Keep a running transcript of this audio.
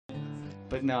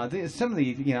But no, some of the,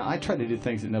 you know, I try to do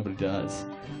things that nobody does.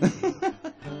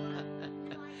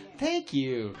 Thank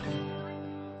you.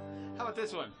 How about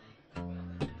this one?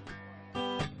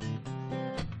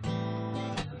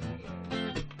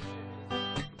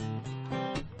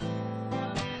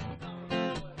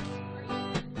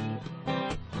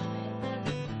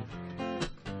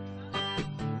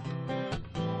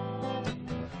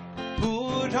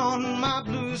 Put on my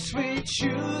blue suede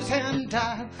shoes and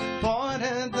I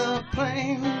boarded the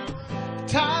plane.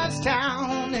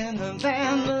 Touchdown in the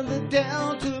land of the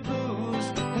Delta Blues,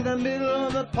 in the middle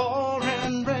of the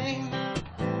pouring rain.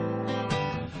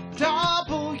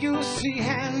 WC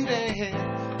Handy,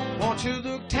 won't you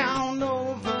look down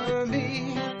over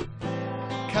me?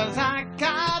 'Cause I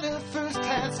got a first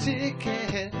class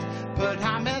ticket, but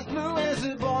I'm as blue as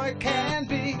a boy can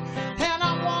be. And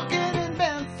I'm walking in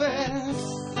Memphis,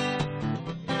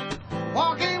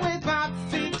 walking with my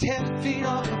feet 10 feet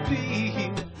off the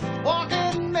beat.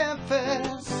 Walking in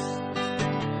Memphis,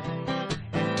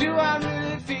 and do I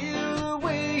really feel the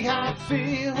way I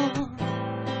feel?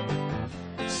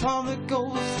 Saw the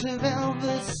ghost of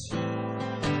Elvis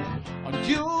on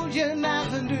Union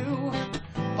Avenue,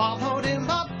 followed him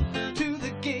up to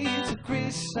the gates of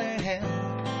Graceland,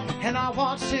 and I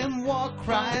watched him walk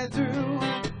right through.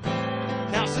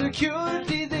 Now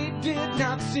security, they did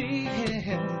not see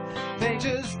him, they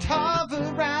just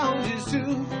hovered around his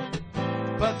tomb.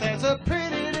 But there's a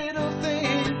pretty little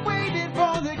thing waiting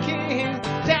for the king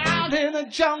down in the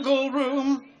jungle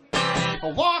room.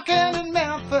 Walking in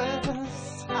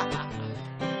Memphis,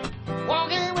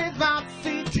 walking with my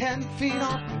feet 10 feet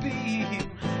off the beat.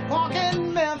 Walking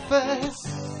in Memphis,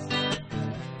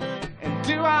 and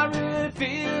do I really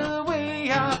feel the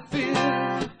way I feel?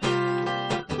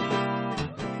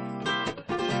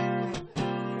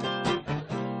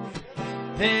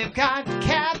 They've got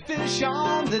catfish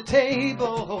on the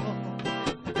table,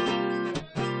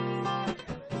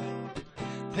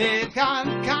 they've got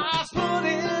gospel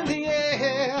in the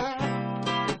air.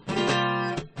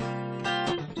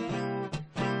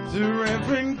 The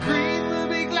Reverend Green will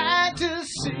be glad to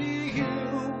see you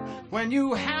when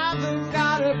you haven't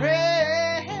got a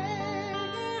prayer.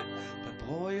 But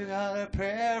boy, you got a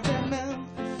prayer in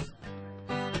Memphis.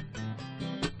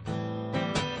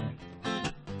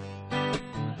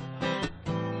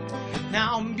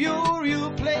 Now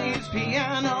Muriel plays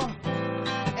piano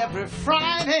every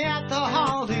Friday at the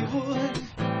Hollywood,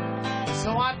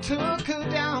 so I took her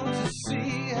down to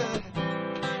see her,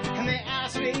 and they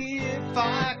asked me if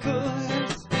I could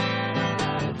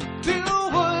do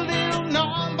a little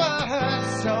number,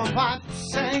 so I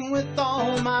sang with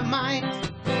all my might,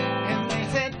 and they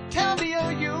said, tell me,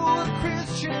 are you a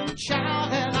Christian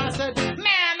child? And I said,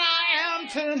 man, I am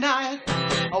tonight.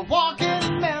 I walk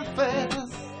in Memphis,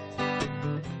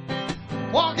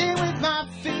 walking with my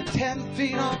feet 10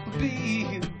 feet off the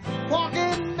beat. Walking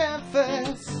in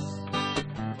Memphis,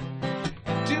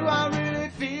 and do I really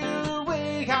feel the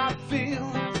way I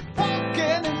feel?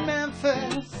 Walking in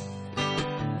Memphis,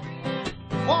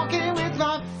 walking with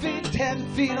my feet 10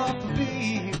 feet off the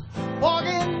beat.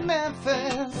 Walking in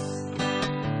Memphis,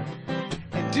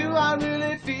 and do I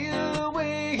really feel the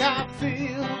way I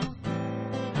feel?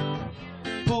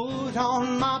 Put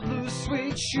on my blue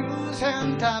suede shoes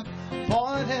and I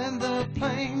boarded the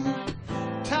plane.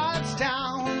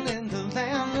 Touchdown in the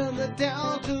land of the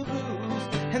Delta Blues,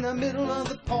 in the middle of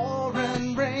the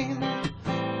pouring rain.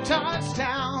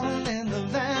 Touchdown in the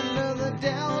land of the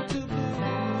Delta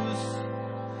Blues,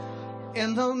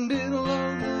 in the middle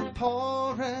of the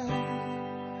pouring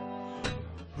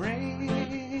rain.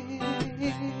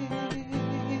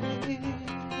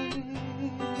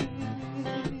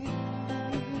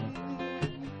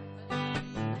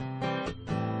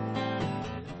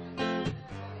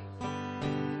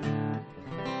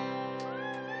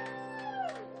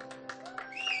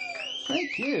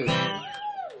 Thank you.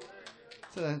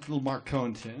 It's a little Marc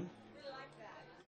Cohn tune.